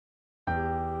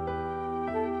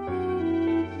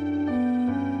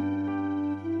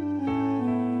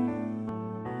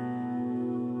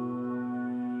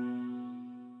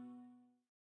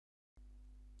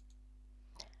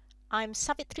I'm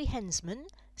Savi Hensman,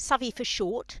 Savi for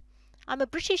short. I'm a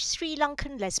British Sri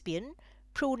Lankan lesbian,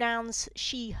 pronouns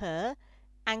she, her,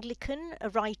 Anglican, a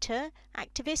writer,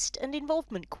 activist and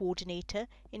involvement coordinator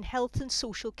in health and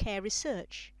social care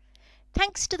research.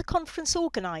 Thanks to the conference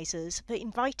organisers for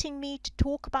inviting me to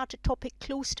talk about a topic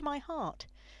close to my heart,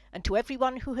 and to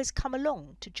everyone who has come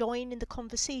along to join in the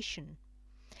conversation.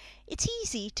 It's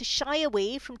easy to shy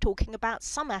away from talking about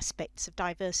some aspects of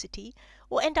diversity,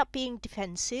 or end up being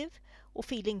defensive, or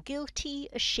feeling guilty,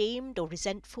 ashamed or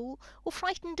resentful, or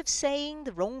frightened of saying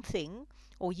the wrong thing,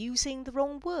 or using the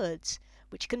wrong words,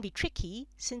 which can be tricky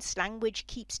since language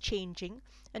keeps changing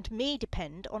and may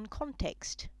depend on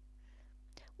context.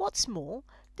 What's more,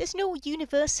 there's no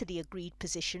universally agreed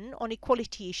position on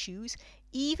equality issues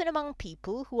even among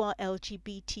people who are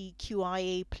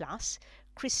LGBTQIA+,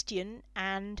 Christian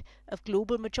and of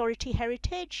global majority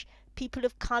heritage, people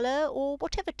of colour or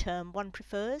whatever term one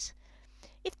prefers.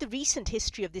 If the recent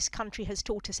history of this country has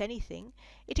taught us anything,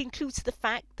 it includes the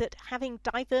fact that having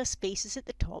diverse faces at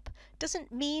the top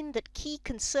doesn't mean that key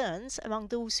concerns among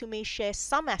those who may share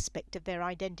some aspect of their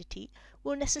identity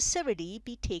will necessarily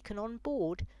be taken on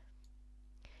board.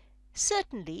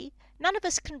 Certainly, none of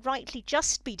us can rightly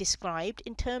just be described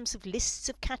in terms of lists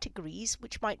of categories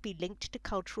which might be linked to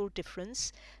cultural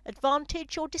difference,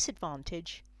 advantage or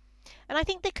disadvantage. And I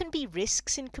think there can be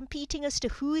risks in competing as to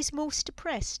who is most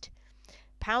oppressed.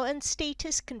 Power and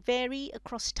status can vary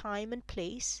across time and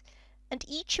place, and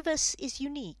each of us is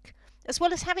unique, as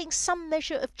well as having some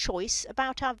measure of choice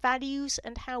about our values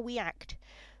and how we act,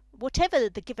 whatever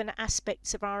the given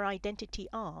aspects of our identity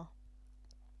are.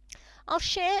 I'll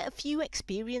share a few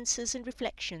experiences and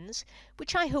reflections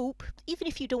which I hope, even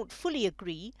if you don't fully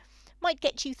agree, might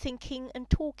get you thinking and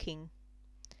talking.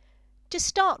 To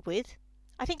start with,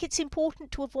 I think it's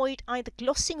important to avoid either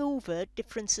glossing over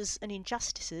differences and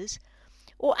injustices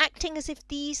or acting as if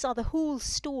these are the whole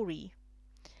story.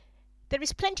 There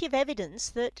is plenty of evidence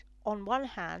that, on one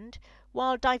hand,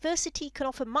 while diversity can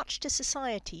offer much to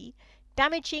society,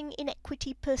 damaging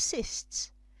inequity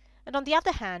persists, and on the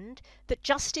other hand, that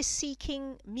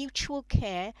justice-seeking, mutual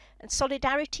care and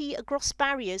solidarity across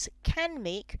barriers can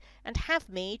make and have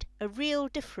made a real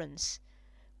difference.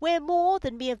 We're more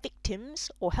than mere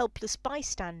victims or helpless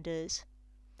bystanders.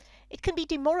 It can be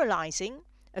demoralising,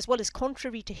 as well as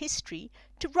contrary to history,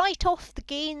 to write off the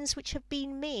gains which have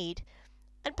been made,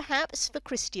 and perhaps for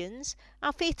Christians,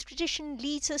 our faith tradition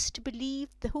leads us to believe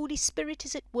the Holy Spirit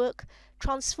is at work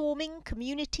transforming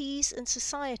communities and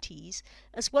societies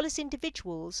as well as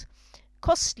individuals,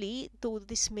 costly though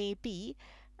this may be,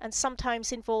 and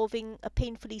sometimes involving a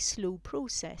painfully slow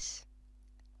process.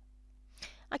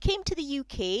 I came to the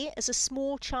UK as a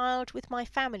small child with my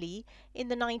family in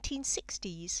the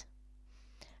 1960s.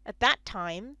 At that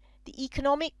time, the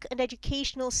economic and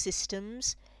educational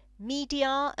systems,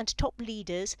 media and top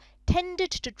leaders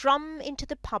tended to drum into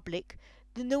the public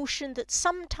the notion that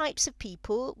some types of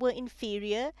people were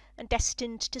inferior and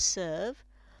destined to serve,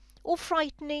 or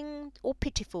frightening or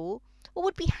pitiful, or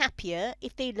would be happier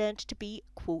if they learnt to be,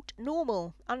 quote,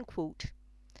 normal, unquote.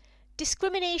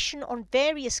 Discrimination on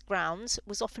various grounds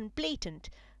was often blatant,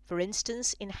 for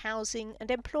instance in housing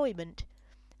and employment,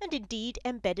 and indeed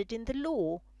embedded in the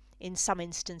law, in some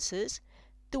instances,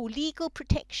 though legal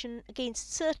protection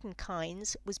against certain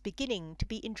kinds was beginning to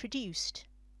be introduced.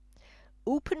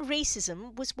 Open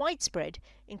racism was widespread,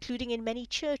 including in many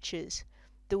churches,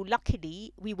 though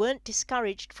luckily we weren't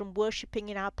discouraged from worshipping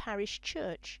in our parish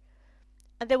church.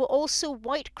 And there were also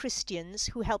white Christians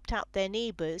who helped out their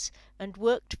neighbours and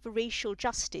worked for racial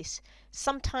justice,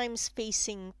 sometimes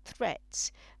facing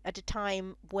threats at a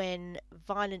time when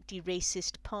violently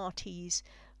racist parties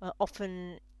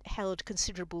often held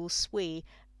considerable sway,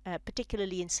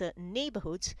 particularly in certain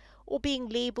neighbourhoods, or being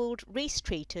labelled race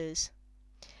traitors.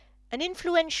 An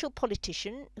influential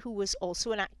politician, who was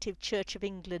also an active Church of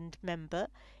England member,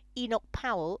 Enoch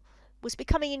Powell, was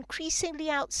becoming increasingly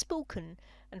outspoken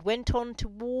and went on to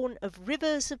warn of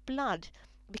rivers of blood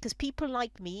because people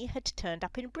like me had turned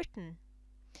up in Britain.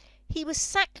 He was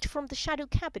sacked from the shadow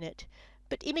cabinet,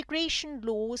 but immigration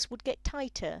laws would get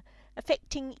tighter,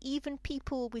 affecting even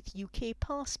people with UK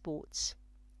passports.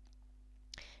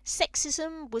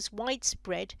 Sexism was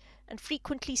widespread and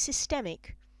frequently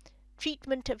systemic.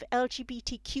 Treatment of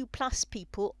LGBTQ+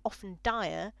 people often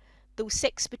dire, though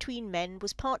sex between men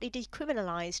was partly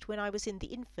decriminalised when I was in the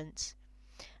infants.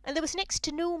 And there was next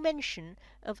to no mention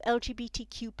of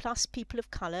LGBTQ+ people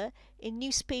of colour in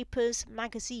newspapers,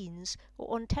 magazines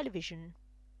or on television.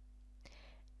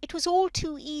 It was all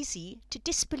too easy to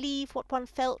disbelieve what one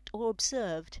felt or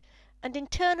observed, and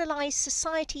internalise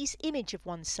society's image of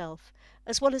oneself,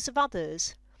 as well as of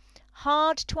others,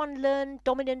 hard to unlearn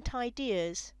dominant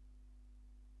ideas.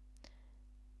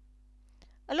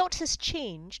 A lot has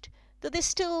changed, though there's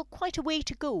still quite a way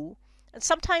to go, and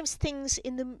sometimes things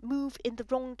move in the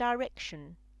wrong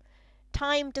direction.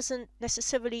 Time doesn't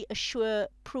necessarily assure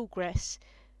progress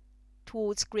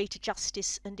towards greater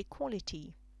justice and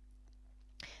equality.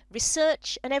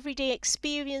 Research and everyday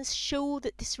experience show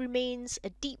that this remains a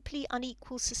deeply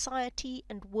unequal society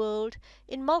and world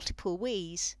in multiple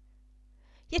ways.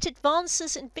 Yet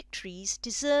advances and victories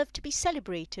deserve to be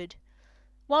celebrated,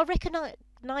 while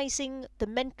recognizing the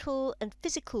mental and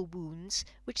physical wounds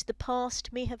which the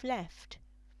past may have left,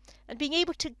 and being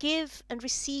able to give and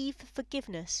receive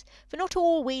forgiveness for not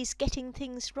always getting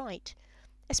things right,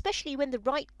 especially when the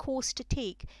right course to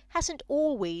take hasn't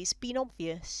always been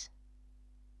obvious.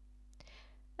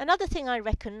 Another thing I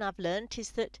reckon I've learnt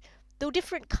is that though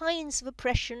different kinds of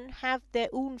oppression have their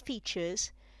own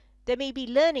features, there may be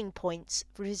learning points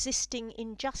for resisting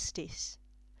injustice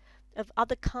of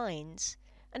other kinds,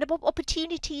 and about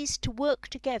opportunities to work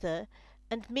together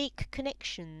and make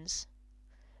connections,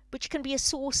 which can be a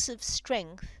source of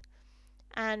strength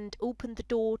and open the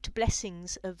door to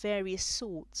blessings of various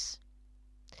sorts.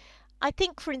 I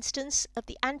think, for instance, of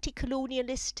the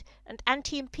anti-colonialist and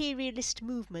anti-imperialist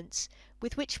movements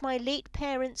with which my late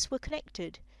parents were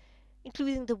connected,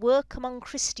 including the work among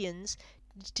Christians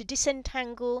to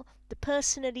disentangle the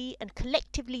personally and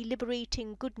collectively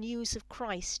liberating good news of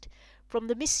Christ from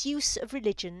the misuse of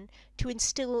religion to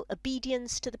instill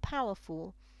obedience to the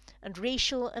powerful and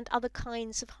racial and other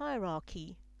kinds of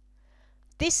hierarchy.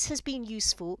 This has been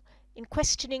useful in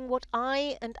questioning what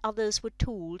I and others were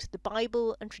told the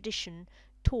Bible and tradition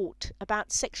taught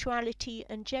about sexuality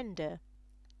and gender.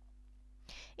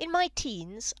 In my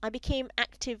teens, I became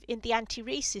active in the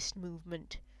anti-racist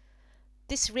movement.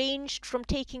 This ranged from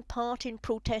taking part in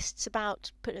protests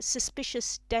about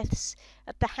suspicious deaths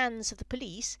at the hands of the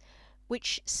police,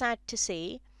 which, sad to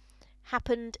say,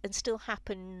 happened and still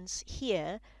happens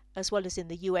here as well as in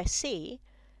the USA,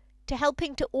 to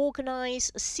helping to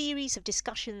organise a series of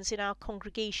discussions in our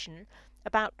congregation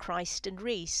about Christ and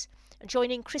race, and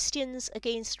joining Christians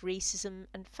against racism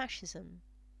and fascism.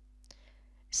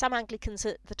 Some Anglicans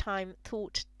at the time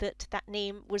thought that that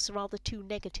name was rather too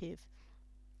negative.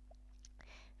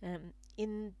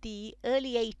 In the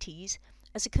early 80s,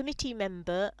 as a committee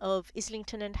member of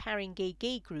Islington and Haringey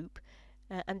Gay Group,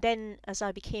 and then as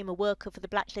I became a worker for the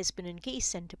Black Lesbian and Gay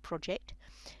Centre project,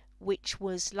 which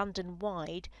was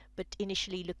London-wide but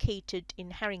initially located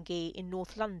in Haringey in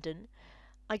North London,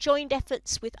 I joined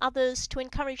efforts with others to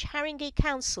encourage Haringey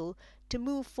Council to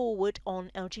move forward on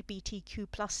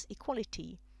LGBTQ+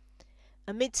 equality.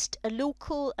 Amidst a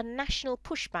local and national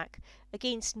pushback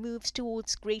against moves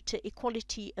towards greater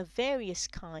equality of various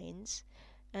kinds,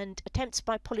 and attempts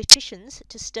by politicians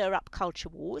to stir up culture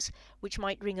wars, which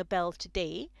might ring a bell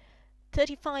today,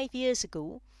 35 years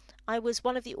ago, I was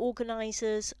one of the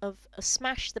organisers of a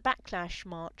Smash the Backlash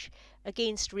march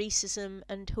against racism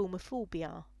and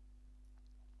homophobia.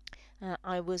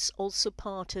 I was also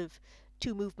part of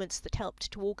two movements that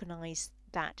helped to organise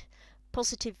that,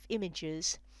 Positive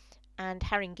Images and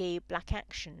Haringey Black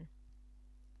Action.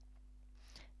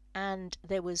 And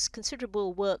there was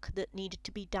considerable work that needed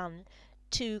to be done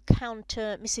to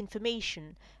counter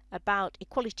misinformation about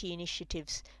equality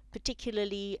initiatives,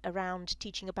 particularly around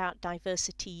teaching about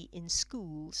diversity in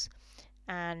schools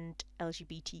and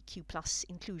LGBTQ+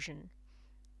 inclusion.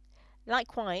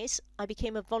 Likewise, I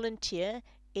became a volunteer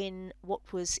in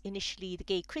what was initially the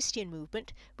gay Christian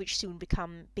movement, which soon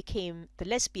became the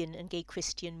lesbian and gay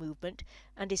Christian movement,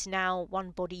 and is now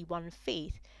One Body, One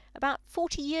Faith, about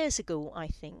 40 years ago, I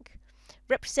think,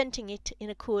 representing it in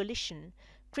a coalition,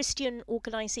 Christian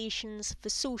Organisations for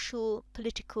Social,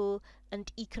 Political and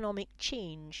Economic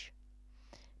Change,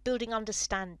 building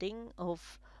understanding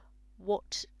of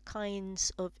what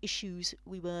kinds of issues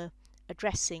we were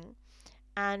addressing,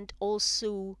 and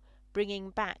also bringing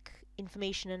back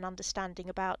information and understanding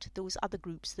about those other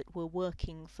groups that were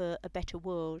working for a better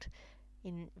world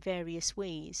in various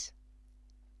ways.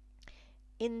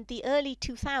 In the early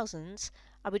 2000s,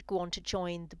 I would go on to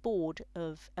join the board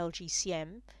of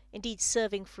LGCM, indeed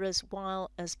serving for us while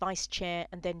as vice chair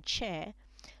and then chair,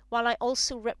 while I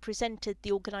also represented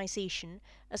the organisation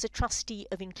as a trustee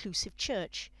of Inclusive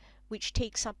Church, which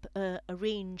takes up a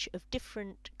range of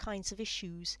different kinds of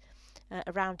issues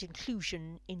around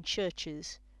inclusion in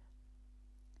churches.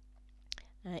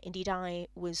 Indeed, I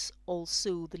was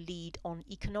also the lead on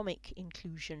economic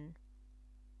inclusion.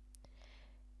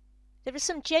 There are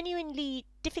some genuinely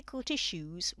difficult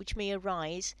issues which may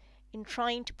arise in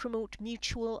trying to promote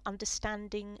mutual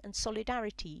understanding and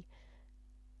solidarity.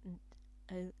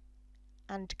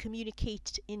 and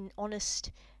communicate in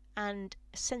honest and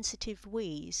sensitive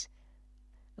ways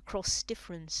across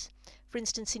difference. For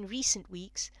instance, in recent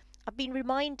weeks, I've been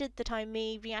reminded that I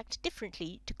may react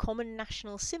differently to common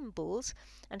national symbols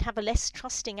and have a less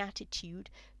trusting attitude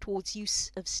towards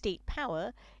use of state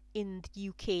power in the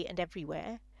UK and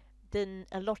everywhere than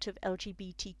a lot of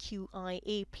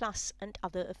LGBTQIA plus and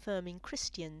other affirming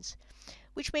Christians,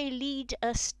 which may lead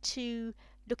us to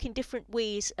look in different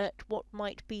ways at what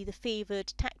might be the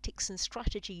favoured tactics and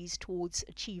strategies towards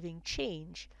achieving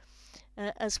change,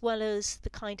 as well as the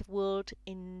kind of world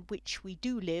in which we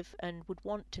do live and would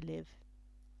want to live.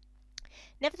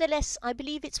 Nevertheless, I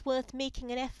believe it's worth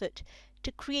making an effort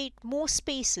to create more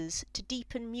spaces to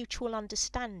deepen mutual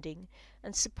understanding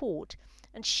and support,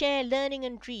 and share learning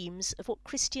and dreams of what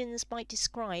Christians might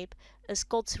describe as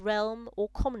God's realm or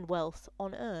commonwealth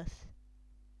on earth.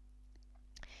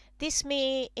 This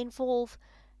may involve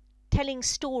telling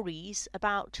stories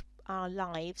about our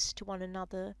lives to one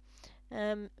another,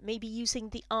 maybe using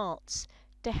the arts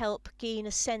to help gain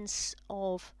a sense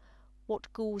of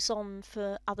what goes on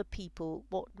for other people,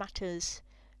 what matters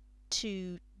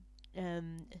to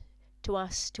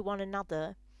us, to one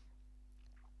another,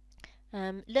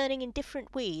 learning in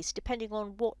different ways depending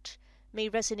on what may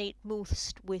resonate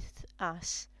most with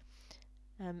us,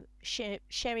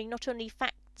 sharing not only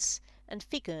facts and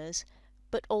figures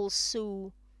but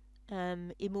also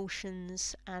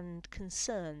emotions and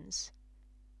concerns.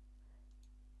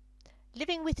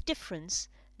 Living with difference,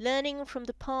 learning from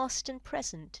the past and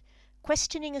present,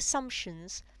 questioning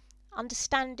assumptions,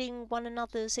 understanding one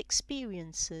another's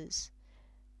experiences.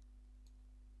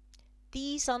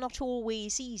 These are not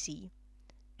always easy,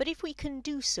 but if we can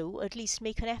do so, at least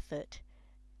make an effort,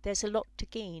 there's a lot to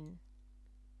gain.